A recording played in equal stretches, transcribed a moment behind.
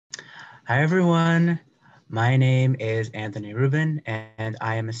Hi, everyone. My name is Anthony Rubin, and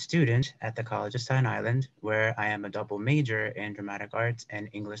I am a student at the College of Staten Island, where I am a double major in dramatic arts and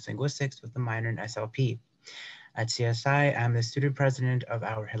English linguistics with a minor in SLP. At CSI, I'm the student president of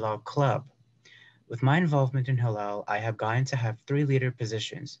our Hillel Club. With my involvement in Hillel, I have gotten to have three leader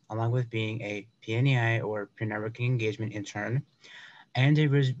positions, along with being a PNEI or pre-networking engagement intern and a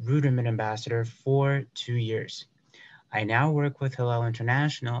Ruderman ambassador for 2 years. I now work with Hillel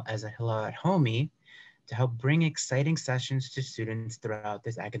International as a Hillel at Homey to help bring exciting sessions to students throughout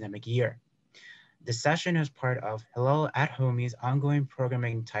this academic year. This session is part of Hillel at Homey's ongoing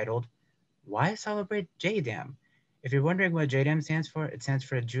programming titled Why Celebrate JDAM? If you're wondering what JDAM stands for, it stands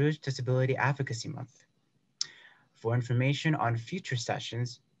for Jewish Disability Advocacy Month. For information on future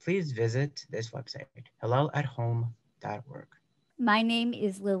sessions, please visit this website, hillelathome.org. My name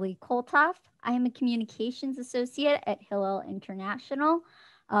is Lily Koltoff. I am a communications associate at Hillel International,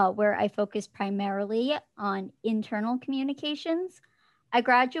 where I focus primarily on internal communications. I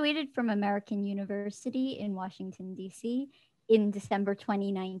graduated from American University in Washington, D.C. in December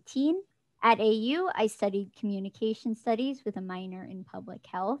 2019. At AU, I studied communication studies with a minor in public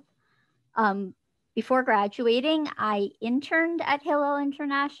health. Um, Before graduating, I interned at Hillel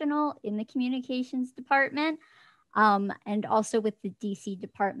International in the communications department and also with the DC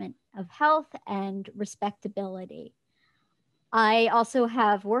Department of Health and Respectability. I also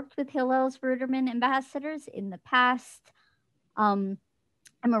have worked with Hillel's Ruderman ambassadors in the past. Um,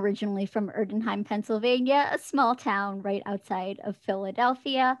 I'm originally from Erdenheim, Pennsylvania, a small town right outside of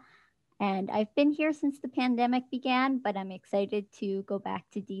Philadelphia. And I've been here since the pandemic began, but I'm excited to go back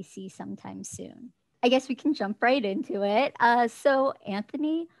to DC sometime soon. I guess we can jump right into it. So,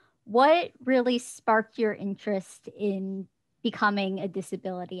 Anthony, what really sparked your interest in becoming a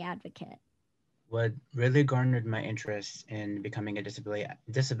disability advocate? What really garnered my interest in becoming a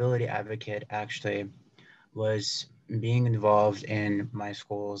disability advocate actually was being involved in my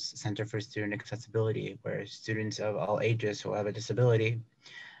school's Center for Student Accessibility, where students of all ages who have a disability,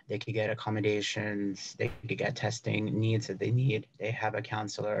 they could get accommodations, they could get testing needs that they need. They have a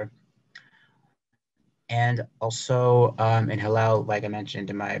counselor. And also in Hillel, like I mentioned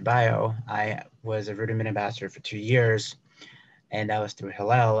in my bio, I was a Ruderman ambassador for 2 years, and that was through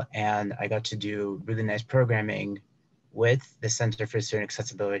Hillel. And I got to do really nice programming with the Center for Student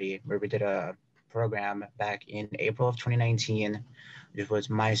Accessibility, where we did a program back in April of 2019, which was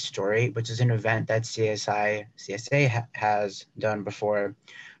My Story, which is an event that CSA has done before,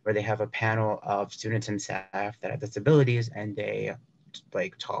 where they have a panel of students and staff that have disabilities, and they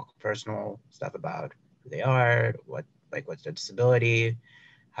like talk personal stuff about who they are, what's their disability,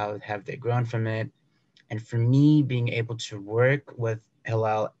 how have they grown from it. And for me, being able to work with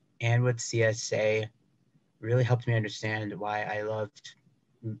Hillel and with CSA really helped me understand why I loved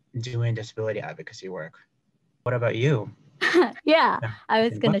doing disability advocacy work. What about you? Yeah, Yeah, I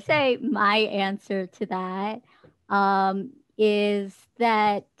was same going to question. say my answer to that is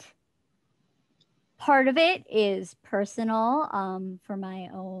that part of it is personal for my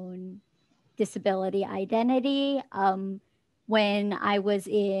own disability identity. When I was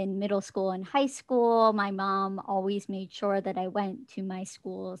in middle school and high school, my mom always made sure that I went to my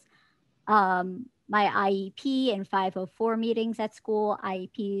school's my IEP and 504 meetings at school.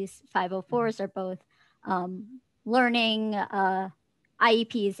 IEPs, 504s are both learning.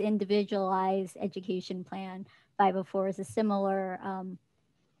 IEP is individualized education plan. 504 is a similar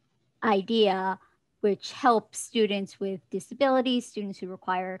idea, which helps students with disabilities, students who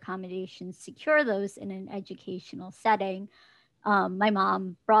require accommodations, secure those in an educational setting. My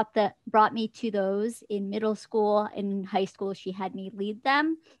mom brought me to those in middle school. In high school, she had me lead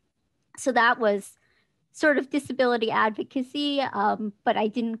them. So that was sort of disability advocacy, but I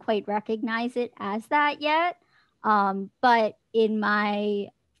didn't quite recognize it as that yet. But in my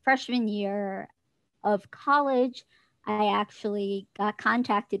freshman year of college, I actually got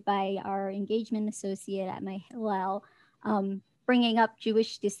contacted by our engagement associate at my Hillel, bringing up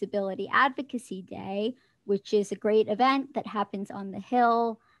Jewish Disability Advocacy Day, which is a great event that happens on the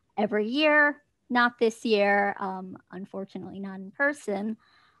Hill every year. Not this year, unfortunately, not in person,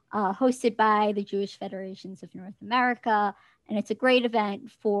 hosted by the Jewish Federations of North America. And it's a great event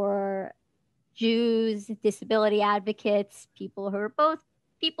for Jews, disability advocates, people who are both,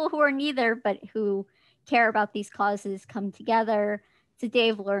 people who are neither, but who care about these causes come together. It's a day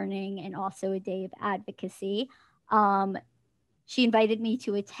of learning and also a day of advocacy. Um, she invited me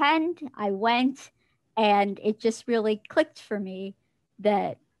to attend. I went, and it just really clicked for me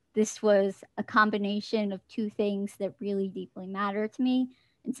that this was a combination of two things that really deeply matter to me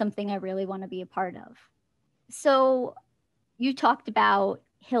and something I really want to be a part of. So, you talked about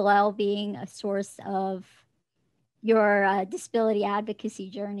Hillel being a source of your disability advocacy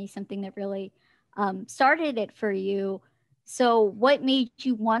journey, something that really started it for you. So, what made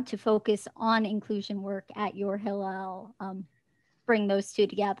you want to focus on inclusion work at your Hillel? Bring those two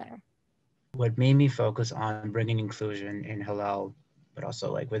together. What made me focus on bringing inclusion in Hillel, but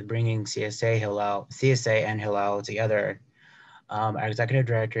also like with bringing CSA and Hillel together, our executive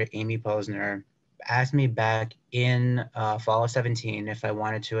director, Amy Posner, asked me back in fall of 17 if I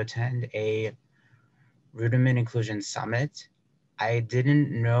wanted to attend a Rudiment Inclusion Summit. I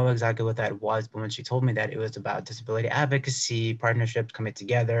didn't know exactly what that was, but when she told me that it was about disability advocacy, partnerships coming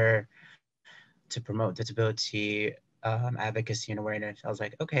together to promote disability advocacy and awareness, I was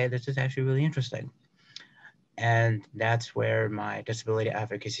like, okay, this is actually really interesting. And that's where my disability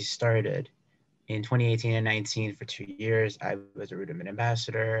advocacy started. In 2018 and 19, for 2 years, I was a Rudiment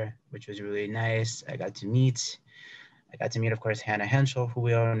ambassador, which was really nice. I got to meet, of course, Hannah Henschel, who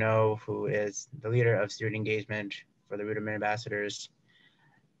we all know, who is the leader of student engagement for the Rudiment ambassadors,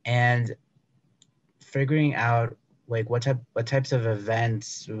 and figuring out like what types of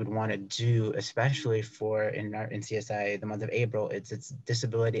events we would want to do, especially for in CSI, the month of April. It's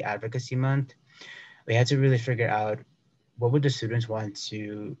Disability Advocacy Month. We had to really figure out what would the students want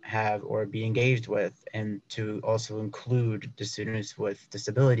to have or be engaged with, and to also include the students with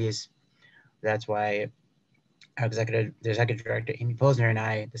disabilities. That's why the executive director, Amy Posner, and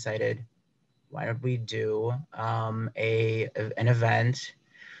I decided, why don't we do an event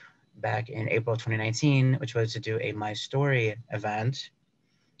back in April 2019, which was to do a My Story event,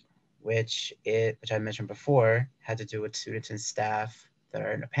 which I mentioned before, had to do with students and staff that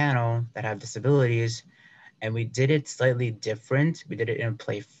are in a panel that have disabilities. And we did it slightly different. We did it in a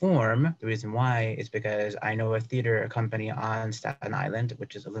play form. The reason why is because I know a theater company on Staten Island,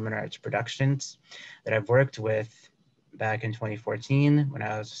 which is Illuminati Arts Productions, that I've worked with back in 2014 when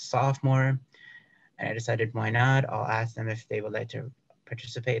I was a sophomore. And I decided, why not? I'll ask them if they would like to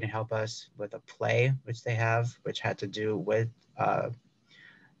participate and help us with a play, which they have, which had to do with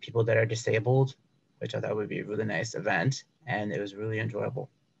people that are disabled, which I thought would be a really nice event. And it was really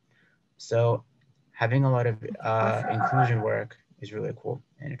enjoyable. So having a lot of Awesome. inclusion work is really cool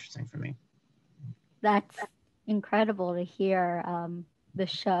and interesting for me. That's incredible to hear the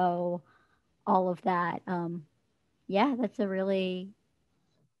show, all of that. Yeah, that's a really,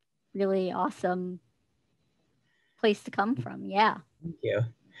 really awesome place to come from. Yeah. Thank you.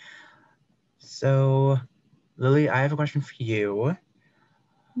 So, Lily, I have a question for you.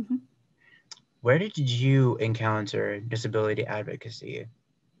 Mm-hmm. Where did you encounter disability advocacy?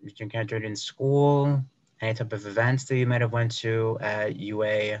 Did you encounter it in school? Any type of events that you might have went to at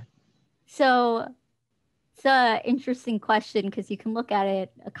UA? So it's an interesting question because you can look at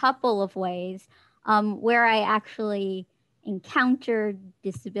it a couple of ways. Where I actually encountered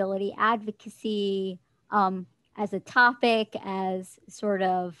disability advocacy as a topic, as sort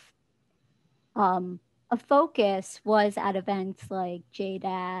of um, a focus, was at events like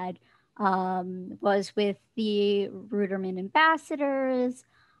JDAD, was with the Ruderman ambassadors,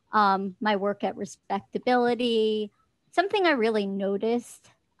 my work at Respectability. Something I really noticed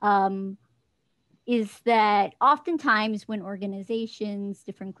is that oftentimes when organizations,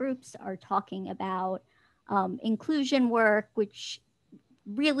 different groups are talking about inclusion work, which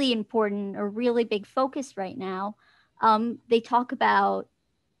really important or really big focus right now, they talk about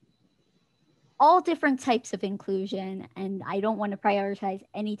all different types of inclusion, and I don't want to prioritize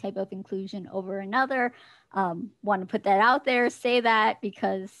any type of inclusion over another. Want to put that out there, say that,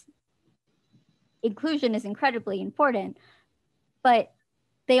 because inclusion is incredibly important, but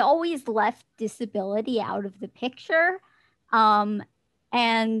they always left disability out of the picture. Um,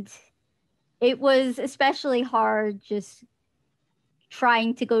 and it was especially hard just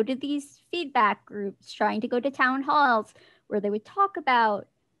trying to go to these feedback groups, trying to go to town halls where they would talk about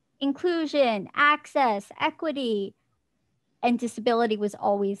inclusion, access, equity, and disability was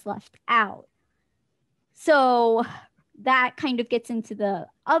always left out. So that kind of gets into the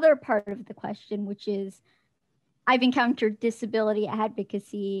other part of the question, which is I've encountered disability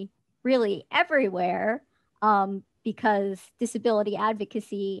advocacy really everywhere, because disability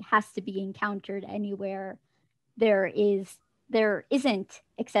advocacy has to be encountered anywhere there isn't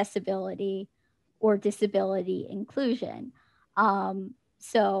accessibility or disability inclusion.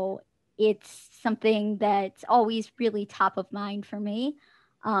 So it's something that's always really top of mind for me.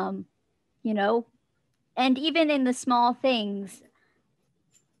 Um, you know, and even in the small things,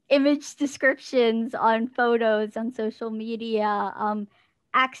 image descriptions on photos on social media,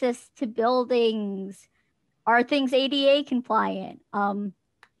 access to buildings, are things ADA compliant?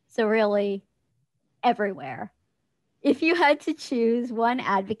 So really everywhere. If you had to choose one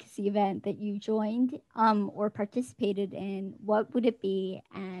advocacy event that you joined or participated in, what would it be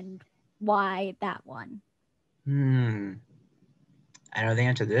and why that one? I know the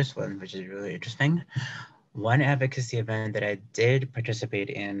answer to this one, which is really interesting. One advocacy event that I did participate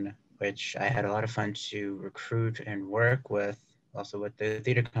in, which I had a lot of fun to recruit and work with, also with the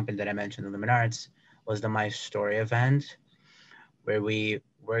theater company that I mentioned, the Luminarts, was the My Story event, where we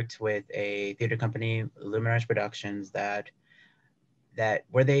worked with a theater company, Luminarts Productions, that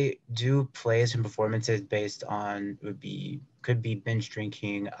where they do plays and performances based on could be binge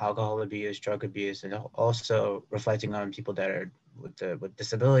drinking, alcohol abuse, drug abuse, and also reflecting on people that are with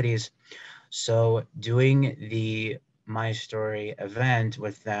disabilities. So doing the My Story event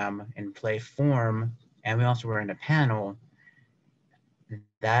with them in play form, and we also were in a panel,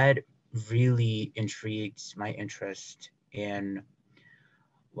 that really intrigued my interest in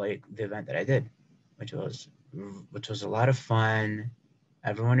like the event that I did, which was which was a lot of fun.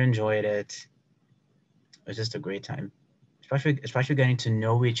 Everyone enjoyed it. It was just a great time, especially getting to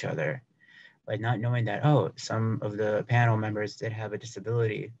know each other, like not knowing that, oh, some of the panel members did have a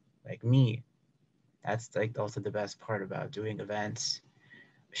disability like me. That's like also the best part about doing events.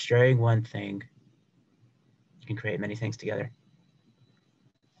 Sharing one thing, you can create many things together.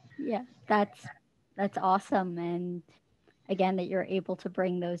 Yeah, that's awesome. And again, that you're able to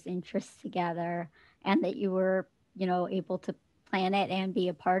bring those interests together and that you were, able to plan it and be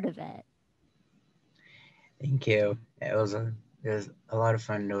a part of it. Thank you. It was a lot of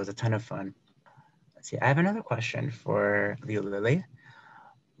fun. It was a ton of fun. Let's see. I have another question for you, Lily.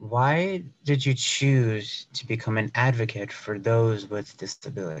 Why did you choose to become an advocate for those with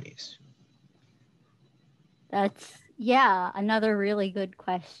disabilities? That's, yeah, another really good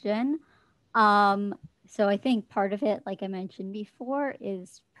question. Um, so I think part of it, like I mentioned before,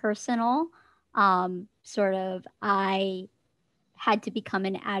 is personal. Sort of, I had to become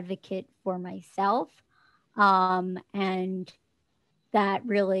an advocate for myself. And that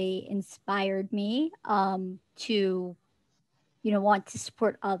really inspired me to, want to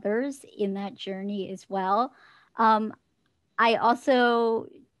support others in that journey as well. Um, I also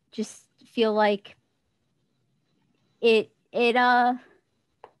just feel like it I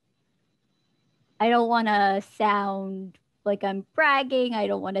don't want to sound like I'm bragging. I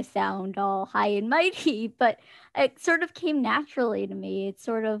don't want to sound all high and mighty, but it sort of came naturally to me. It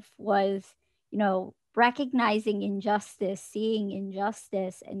sort of was, recognizing injustice, seeing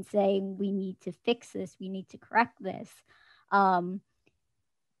injustice, and saying, we need to fix this, we need to correct this. Um,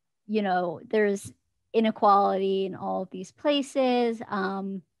 there's inequality in all of these places.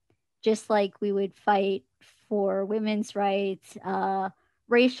 Just like we would fight for women's rights,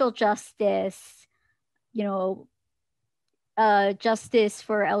 racial justice, you know, justice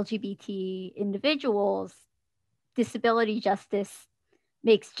for LGBT individuals, disability justice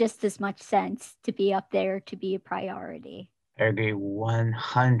makes just as much sense to be up there, to be a priority. I agree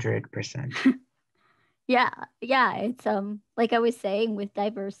 100%. Yeah, yeah, it's like I was saying, with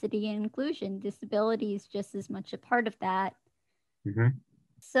diversity and inclusion, disability is just as much a part of that. Mm-hmm.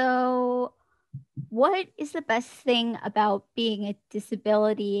 So, what is the best thing about being a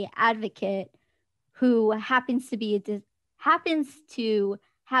disability advocate who happens to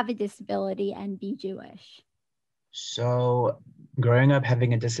have a disability and be Jewish? So, growing up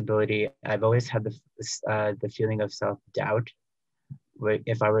having a disability, I've always had the feeling of self-doubt.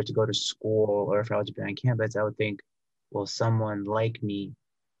 If I were to go to school or if I were to be on campus, I would think, will someone like me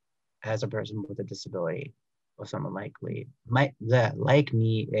as a person with a disability? Will someone like me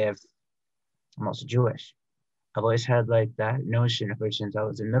if I'm also Jewish? I've always had like that notion ever since I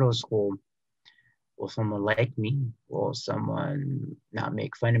was in middle school. Will someone like me? Will someone not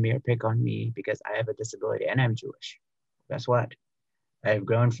make fun of me or pick on me because I have a disability and I'm Jewish? Guess what? I've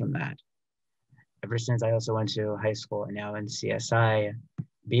grown from that. Ever since I also went to high school and now in CSI,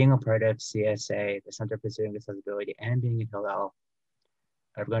 being a part of CSA, the Center for Student Accessibility, and being in Hillel,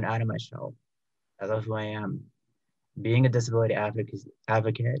 I've grown out of my shell. I love who I am. Being a disability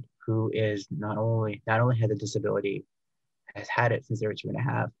advocate who is not only had a disability, has had it since they were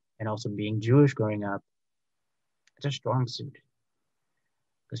 2.5, and also being Jewish growing up, it's a strong suit.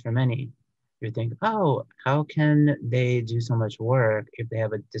 Because for many, you think, oh, how can they do so much work if they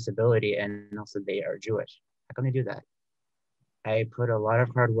have a disability and also they are Jewish? How can they do that? I put a lot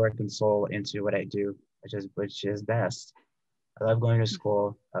of hard work and soul into what I do, which is best. I love going to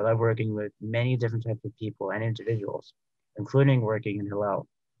school. I love working with many different types of people and individuals, including working in Hillel.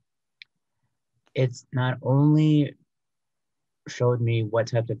 It's not only showed me what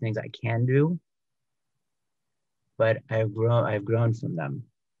types of things I can do, but I've grown from them.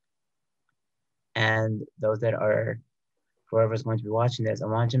 And those that are whoever's going to be watching this, I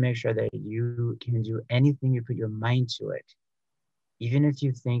want to make sure that you can do anything you put your mind to it. Even if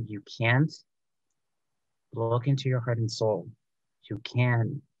you think you can't, look into your heart and soul. You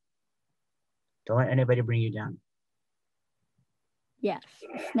can. Don't let anybody bring you down. Yes,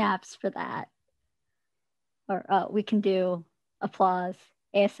 snaps for that. Or we can do applause,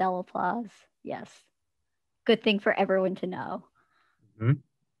 ASL applause. Yes. Good thing for everyone to know.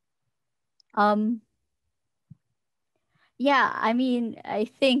 Mm-hmm. Um, yeah, I mean, I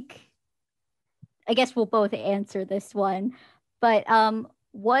guess we'll both answer this one, but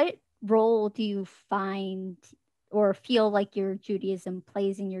what role do you find or feel like your Judaism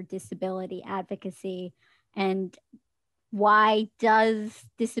plays in your disability advocacy, and why does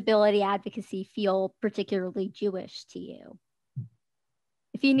disability advocacy feel particularly Jewish to you?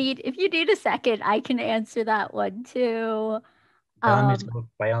 If you need a second, I can answer that one too.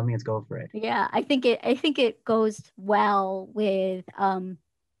 By all means, go for it. Yeah, I think it goes well with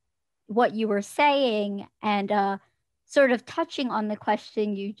what you were saying, and sort of touching on the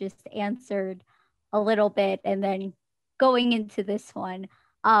question you just answered a little bit, and then going into this one.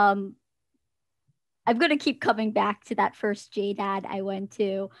 Um, I'm going to keep coming back to that first JDAD I went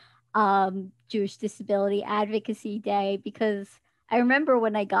to, Jewish Disability Advocacy Day, because I remember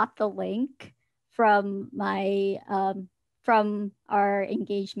when I got the link from from our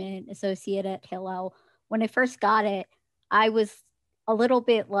engagement associate at Hillel. When I first got it, I was a little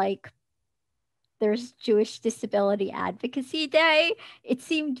bit like, there's Jewish Disability Advocacy Day. It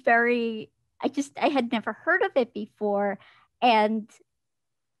seemed very, I had never heard of it before. And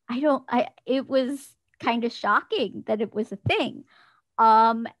it was kind of shocking that it was a thing.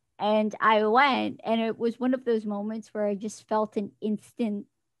 Um, and I went, and it was one of those moments where I just felt an instant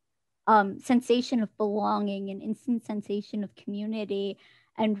sensation of belonging, an instant sensation of community.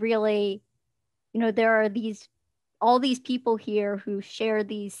 And really, there are all these people here who share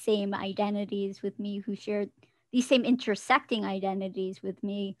these same identities with me, who share these same intersecting identities with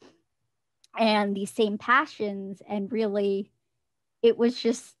me, and these same passions. And really, it was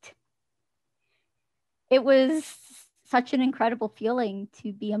just, it was such an incredible feeling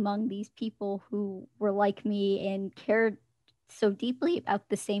to be among these people who were like me and cared so deeply about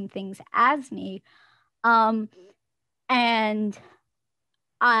the same things as me. Um, and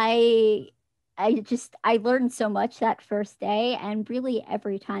I I learned so much that first day, and really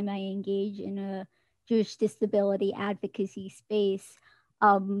every time I engage in a Jewish disability advocacy space,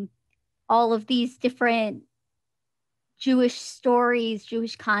 um, all of these different Jewish stories,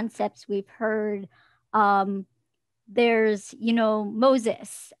 Jewish concepts we've heard. Um, there's,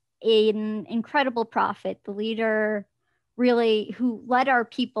 Moses, an incredible prophet, the leader really who led our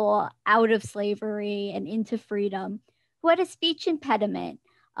people out of slavery and into freedom, who had a speech impediment.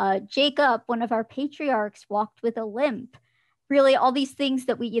 Jacob, one of our patriarchs, walked with a limp. Really, all these things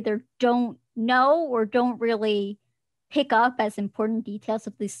that we either don't know or don't really pick up as important details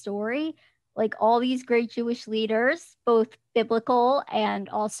of the story. Like all these great Jewish leaders, both biblical and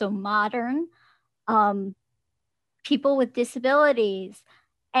also modern, um, people with disabilities.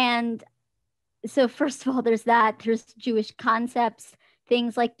 And so, first of all, there's that. There's Jewish concepts,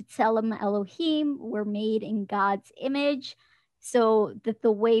 things like B'Tselem Elohim, we're made in God's image, so that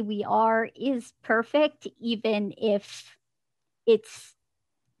the way we are is perfect, even if it's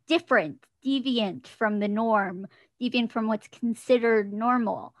different, deviant from the norm, deviant from what's considered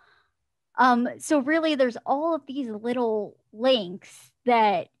normal. So really, there's all of these little links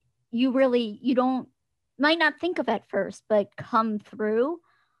that you don't might not think of at first, but come through.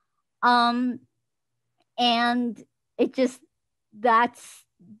 Um, and it just that's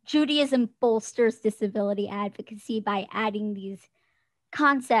Judaism bolsters disability advocacy by adding these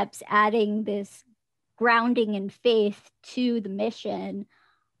concepts, adding this grounding in faith to the mission.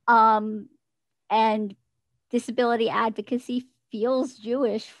 Um, and disability advocacy feels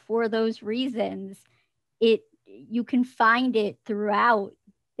Jewish for those reasons. You can find it throughout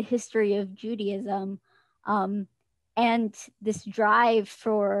the history of Judaism. Um, and this drive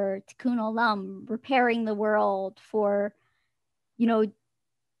for tikkun olam, repairing the world, for, you know,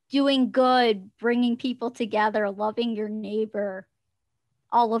 doing good, bringing people together, loving your neighbor,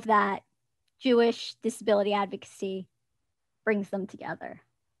 all of that, Jewish disability advocacy brings them together.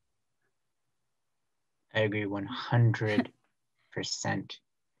 I agree 100%.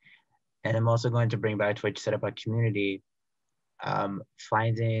 And I'm also going to bring back to what you said about community,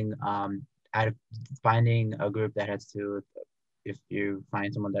 finding finding a group that has to, if you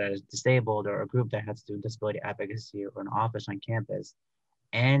find someone that is disabled, or a group that has to do disability advocacy, or an office on campus,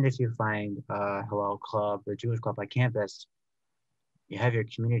 and if you find a Hillel club or Jewish club on campus, you have your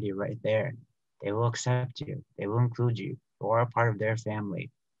community right there. They will accept you. They will include you. who are a part of their family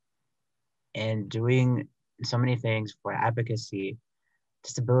and doing so many things for advocacy,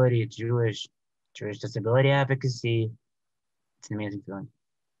 disability, Jewish disability advocacy. It's an amazing feeling.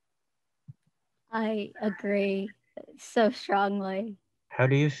 I agree so strongly. How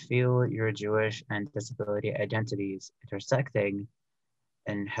do you feel your Jewish and disability identities intersecting,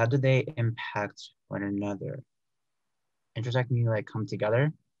 and how do they impact one another? Intersecting, like come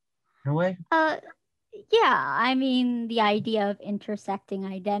together in a way? Uh, yeah, I mean, the idea of intersecting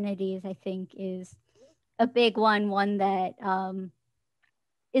identities, I think, is a big one that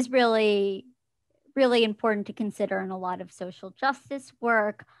is really important to consider in a lot of social justice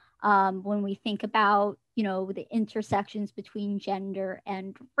work. When we think about, the intersections between gender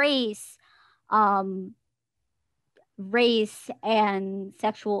and um, race and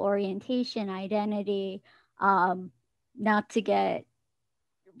sexual orientation, identity, um, not to get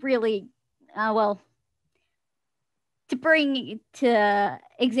really, well, to bring to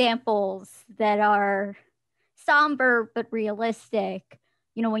examples that are somber but realistic,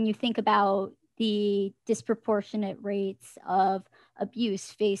 when you think about the disproportionate rates of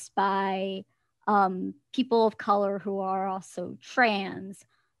abuse faced by people of color who are also trans,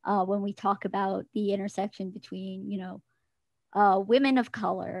 when we talk about the intersection between, women of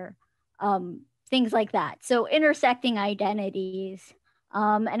color, things like that. So intersecting identities.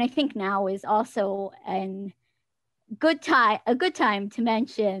 And I think now is also a good time to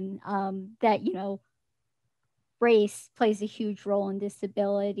mention that, race plays a huge role in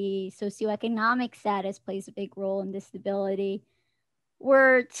disability. Socioeconomic status plays a big role in disability.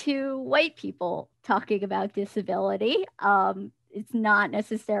 We're two white people talking about disability. It's not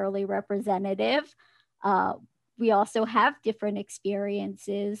necessarily representative. Uh, we also have different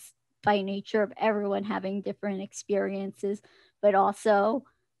experiences by nature of everyone having different experiences, but also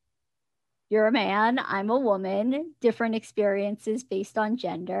you're a man, I'm a woman, different experiences based on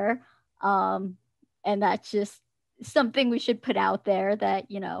gender. Um, and that's just something we should put out there that,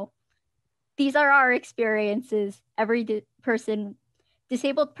 these are our experiences. Every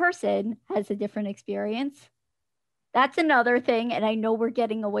disabled person has a different experience. That's another thing. And I know we're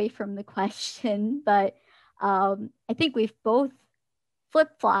getting away from the question, but I think we've both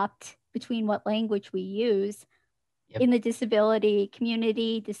flip flopped between what language we use Yep. in the disability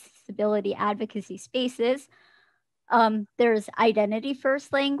community, disability advocacy spaces. There's identity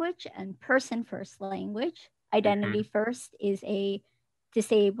first language and person first language. Identity Mm-hmm. first is a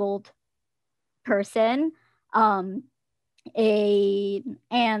disabled person, um,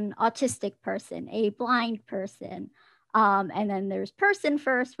 an autistic person, a blind person. And then there's person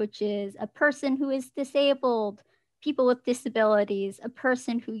first, which is a person who is disabled, people with disabilities, a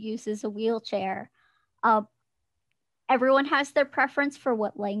person who uses a wheelchair. Uh, Everyone has their preference for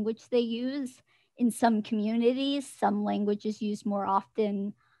what language they use. In some communities, some languages used more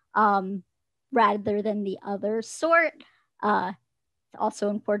often um, rather than the other sort. It's also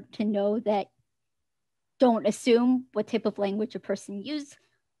important to know that don't assume what type of language a person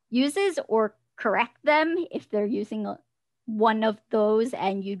uses or correct them if they're using one of those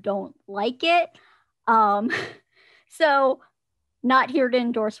and you don't like it. Um, so, not here to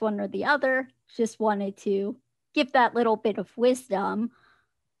endorse one or the other, just wanted to give that little bit of wisdom.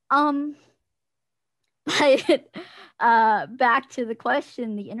 Um, but back to the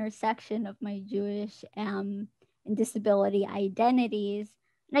question, the intersection of my Jewish and disability identities.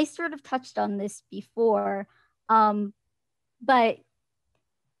 And I sort of touched on this before, but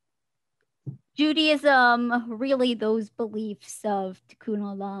Judaism, really those beliefs of tikkun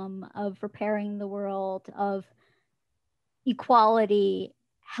olam, of repairing the world, of equality,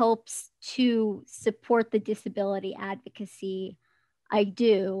 helps to support the disability advocacy I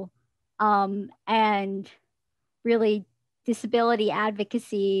do. And really, disability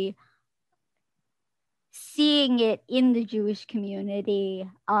advocacy, seeing it in the Jewish community,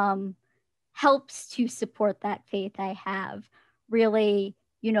 helps to support that faith I have. Really,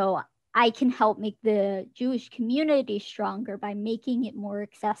 I can help make the Jewish community stronger by making it more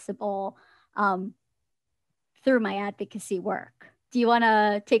accessible through my advocacy work. Do you want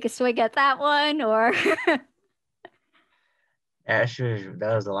to take a swig at that one or? Actually,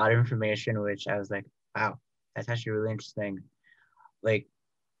 that was a lot of information, which I was like, wow, that's actually really interesting. Like,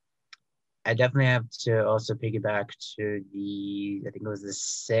 I definitely have to also piggyback to I think it was the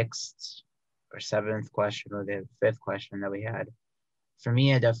sixth or seventh question or the fifth question that we had. For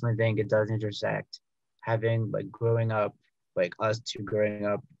me, I definitely think it does intersect having like growing up, like us two growing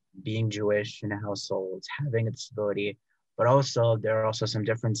up, being Jewish in a household, having a disability, but also there are also some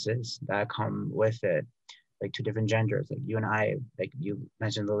differences that come with it, like two different genders, like you and I, like you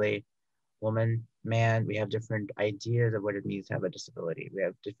mentioned, Lily, woman, man, we have different ideas of what it means to have a disability. We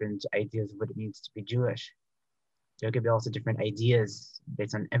have different ideas of what it means to be Jewish. There could be also different ideas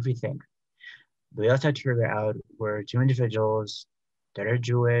based on everything. But we also have to figure out we're two individuals that are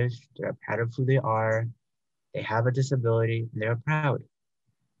Jewish, they're proud of who they are, they have a disability, and they're proud.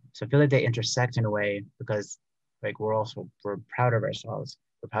 So I feel like they intersect in a way because like we're proud of ourselves.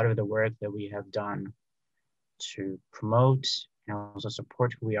 We're proud of the work that we have done to promote and also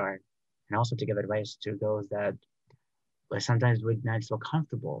support who we are, and also to give advice to those that like, sometimes would not feel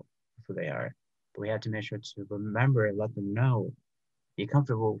comfortable with who they are. But we have to make sure to remember and let them know, be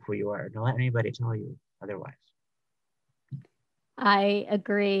comfortable with who you are. Don't let anybody tell you otherwise. I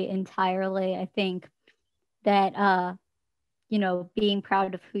agree entirely. I think that being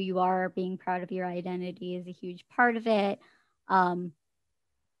proud of who you are, being proud of your identity is a huge part of it. Um,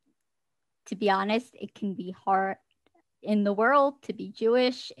 to be honest, it can be hard in the world to be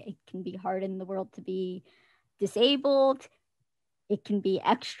Jewish. It can be hard in the world to be disabled. It can be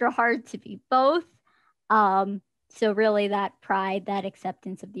extra hard to be both. So really that pride, that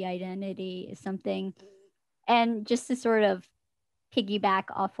acceptance of the identity is something. And just to sort of piggyback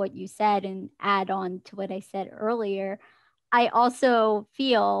off what you said and add on to what I said earlier, I also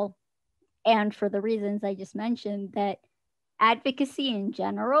feel, and for the reasons I just mentioned, that advocacy in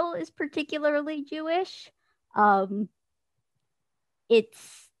general is particularly Jewish. Um,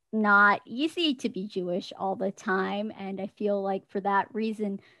 it's not easy to be Jewish all the time. And I feel like for that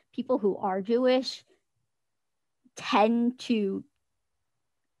reason, people who are Jewish tend to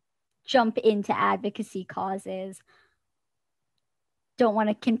jump into advocacy causes. Don't want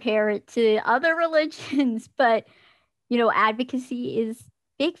to compare it to other religions, but advocacy is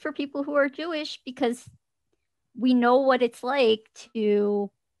big for people who are Jewish because we know what it's like to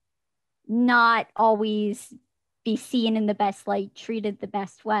not always be seen in the best light, treated the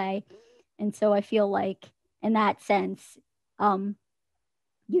best way. And so I feel like in that sense,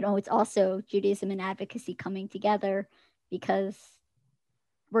 it's also Judaism and advocacy coming together because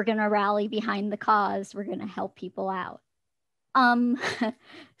we're going to rally behind the cause. We're going to help people out. Um,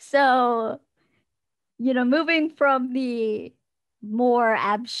 so, moving from the more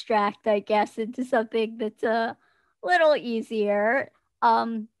abstract, I guess, into something that's a little easier.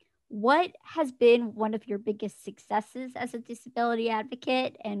 What has been one of your biggest successes as a disability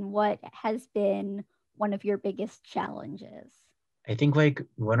advocate, and what has been one of your biggest challenges? I think like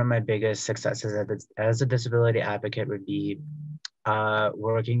one of my biggest successes as a disability advocate would be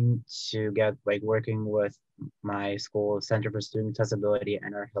working to get like working with my school Center for Student Accessibility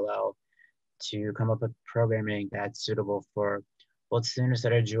and our Hillel to come up with programming that's suitable for both students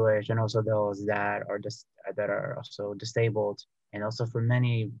that are Jewish and also those that are that are also disabled, and also for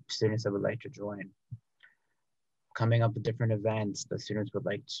many students that would like to join. Coming up with different events that students would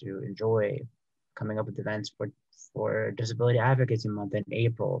like to enjoy, coming up with events for Disability Advocacy Month in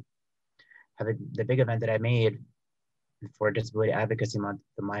April. Having the big event that I made for Disability Advocacy Month,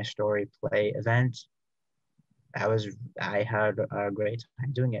 the My Story Play event. I had a great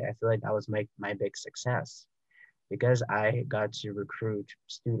time doing it. I feel like that was my big success because I got to recruit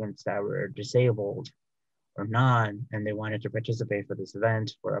students that were disabled or non, and they wanted to participate for this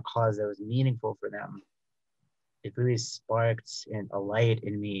event for a cause that was meaningful for them. It really sparked a light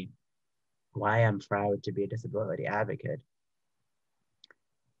in me why I'm proud to be a disability advocate.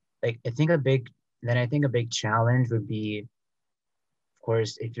 Like I think a big challenge would be, of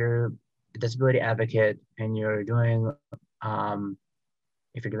course, if you're a disability advocate and you're doing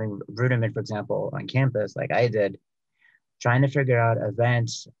if you're doing rudiment, for example, on campus, like I did, trying to figure out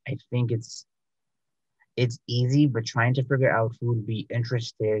events, I think it's easy, but trying to figure out who would be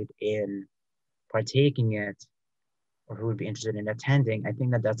interested in partaking it or who would be interested in attending, I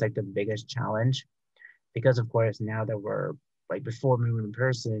think that that's like the biggest challenge. Because of course, now that we're like before we were in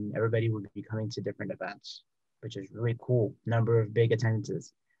person, everybody would be coming to different events, which is really cool, number of big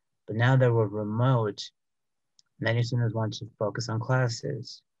attendances. But now that we're remote, many students want to focus on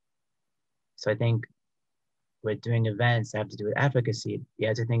classes. So I think with doing events that have to do with advocacy, you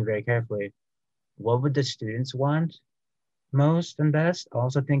have to think very carefully, what would the students want most and best?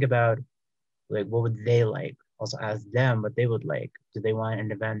 Also think about like what would they like? Also ask them what they would like. Do they want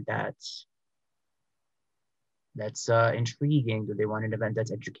an event that's intriguing? Do they want an event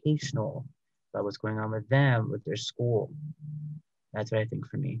that's educational about what's going on with them, with their school? That's what I think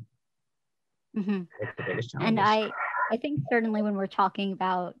for me. Mm-hmm. It's the biggest And challenges. I think certainly when we're talking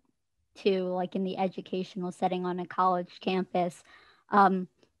about to like in the educational setting on a college campus, um,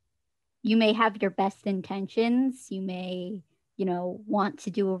 you may have your best intentions. You may, want to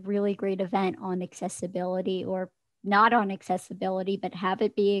do a really great event on accessibility or not on accessibility, but have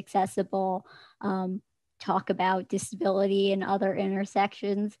it be accessible, talk about disability and other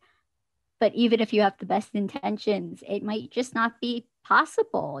intersections. But even if you have the best intentions, it might just not be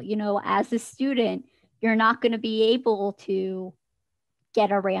possible. You know, as a student, you're not going to be able to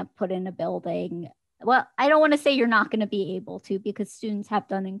get a ramp put in a building. Well, I don't want to say you're not going to be able to, because students have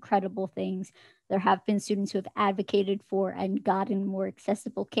done incredible things. There have been students who have advocated for and gotten more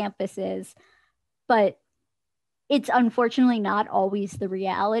accessible campuses, but it's unfortunately not always the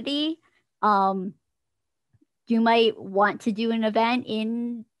reality. You might want to do an event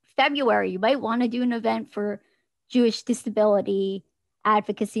in February. You might want to do an event for Jewish Disability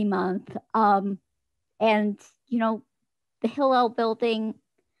Advocacy Month. And, you know, the Hillel building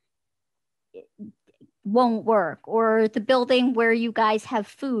won't work, or the building where you guys have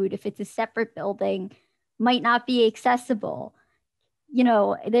food, if it's a separate building, might not be accessible. You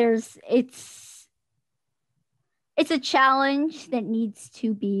know, it's a challenge that needs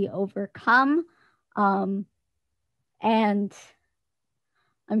to be overcome. And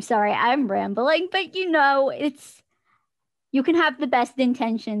I'm sorry, I'm rambling, but you know, you can have the best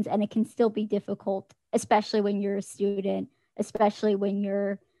intentions and it can still be difficult, especially when you're a student, especially when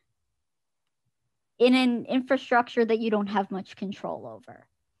you're in an infrastructure that you don't have much control over.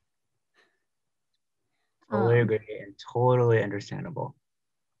 Totally agree and totally understandable.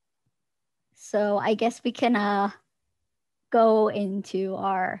 So I guess we can go into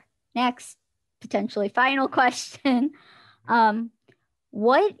our next, potentially final question.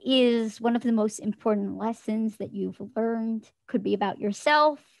 What is one of the most important lessons that you've learned? Could be about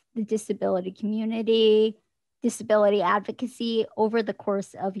yourself, the disability community, disability advocacy over the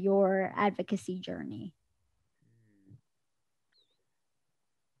course of your advocacy journey.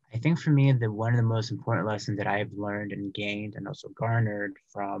 I think for me, one of the most important lessons that I've learned and gained and also garnered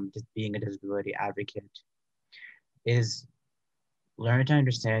from just being a disability advocate is learn to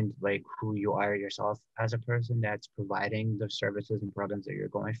understand like who you are yourself as a person that's providing the services and programs that you're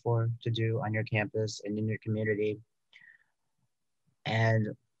going for to do on your campus and in your community. And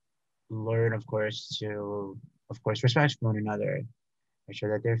learn, of course, to, of course, respect one another. Make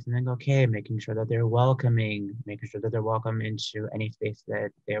sure that they're feeling okay, making sure that they're welcoming, making sure that they're welcome into any space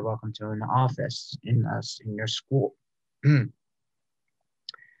that they're welcome to in the office, in us, in your school.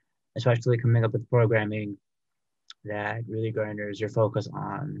 Especially coming up with programming that really garners your focus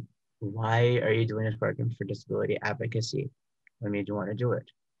on why are you doing this program for disability advocacy? What made you want to do it?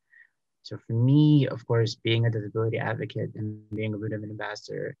 So for me, of course, being a disability advocate and being a Buddhist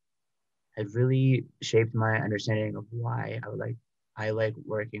ambassador has really shaped my understanding of why I like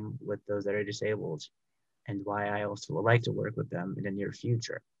working with those that are disabled and why I also would like to work with them in the near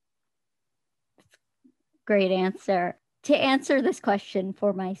future. Great answer. To answer this question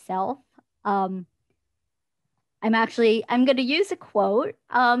for myself, I'm going to use a quote.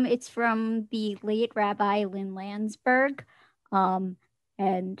 It's from the late Rabbi Lynn Landsberg.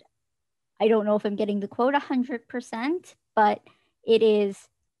 And I don't know if I'm getting the quote 100%, but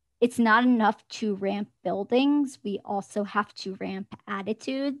it's not enough to ramp buildings. We also have to ramp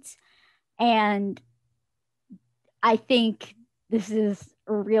attitudes. And I think this is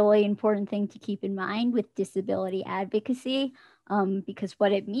a really important thing to keep in mind with disability advocacy, because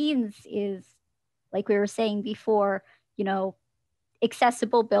what it means is, like we were saying before, you know,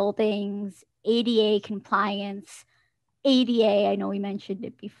 accessible buildings, ADA compliance. ADA, I know we mentioned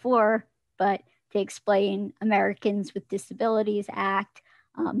it before, but to explain, Americans with Disabilities Act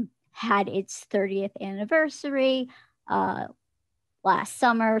had its 30th anniversary last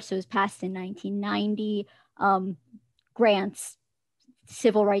summer, so it was passed in 1990, grants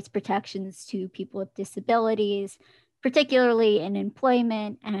civil rights protections to people with disabilities, particularly in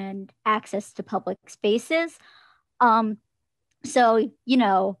employment and access to public spaces. So, you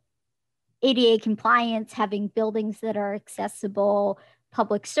know, ADA compliance, having buildings that are accessible,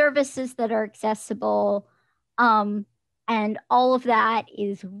 public services that are accessible, and all of that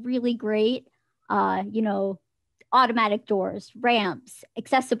is really great. You know, automatic doors, ramps,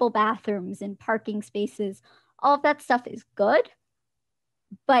 accessible bathrooms, and parking spaces, all of that stuff is good,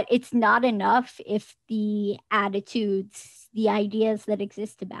 but it's not enough if the attitudes, the ideas that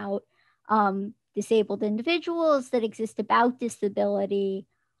exist about disabled individuals, that exist about disability,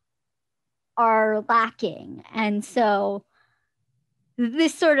 are lacking. And so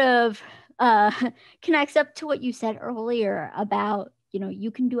this sort of connects up to what you said earlier about, you know,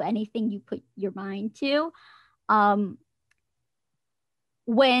 you can do anything you put your mind to.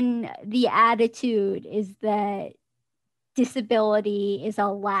 When the attitude is that disability is a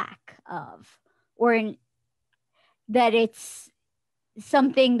lack of, or that it's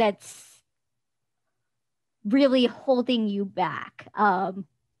something that's really holding you back.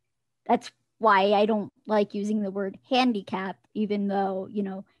 That's why I don't like using the word handicap, even though, you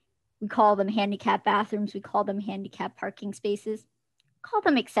know, we call them handicap bathrooms, we call them handicap parking spaces, call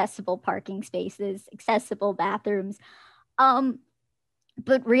them accessible parking spaces, accessible bathrooms.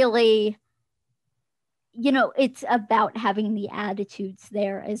 But really, you know, it's about having the attitudes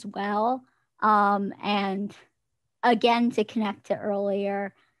there as well. And again, to connect to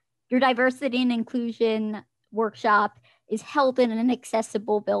earlier, your diversity and inclusion workshop is held in an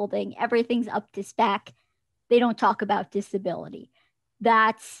accessible building. Everything's up to spec. They don't talk about disability.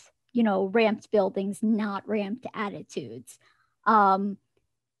 That's, you know, ramped buildings, not ramped attitudes.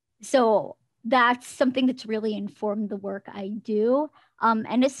 So that's something that's really informed the work I do.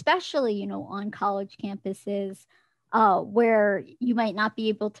 And especially, you know, on college campuses where you might not be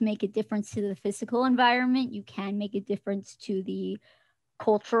able to make a difference to the physical environment, you can make a difference to the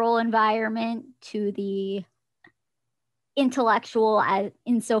cultural environment, to the intellectual as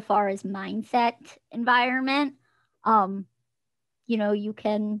insofar as mindset environment. You know, you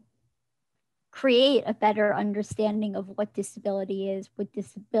can create a better understanding of what disability is, what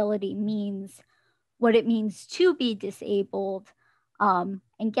disability means, what it means to be disabled, and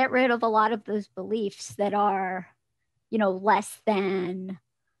get rid of a lot of those beliefs that are, you know, less than,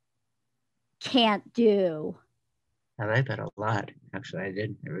 can't do. I like that a lot. Actually, I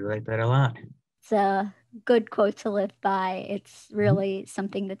did. I really like that a lot. It's a good quote to live by. It's Mhm. really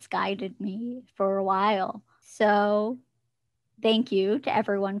something that's guided me for a while. So thank you to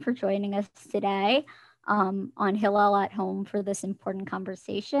everyone for joining us today on Hillel at Home for this important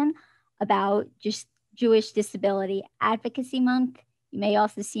conversation about just Jewish Disability Advocacy Month. You may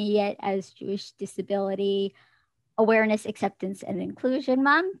also see it as Jewish Disability Awareness, Acceptance, and Inclusion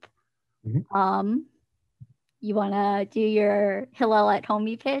Month. Mhm. Um, you want to do your Hillel at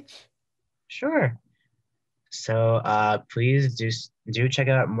Homey pitch? Sure. So please do check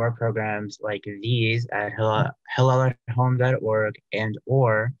out more programs like these at hillelathome.org, and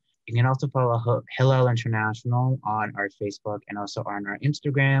or you can also follow Hillel International on our Facebook and also on our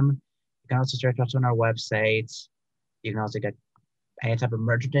Instagram. You can also search us on our website. You can also get any type of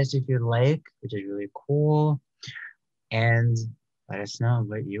merchandise if you'd like, which is really cool. And let us know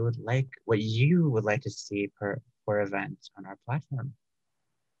what you would like to see for events on our platform.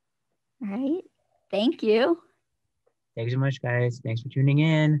 All right. Thank you. Thanks so much, guys. Thanks for tuning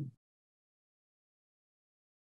in.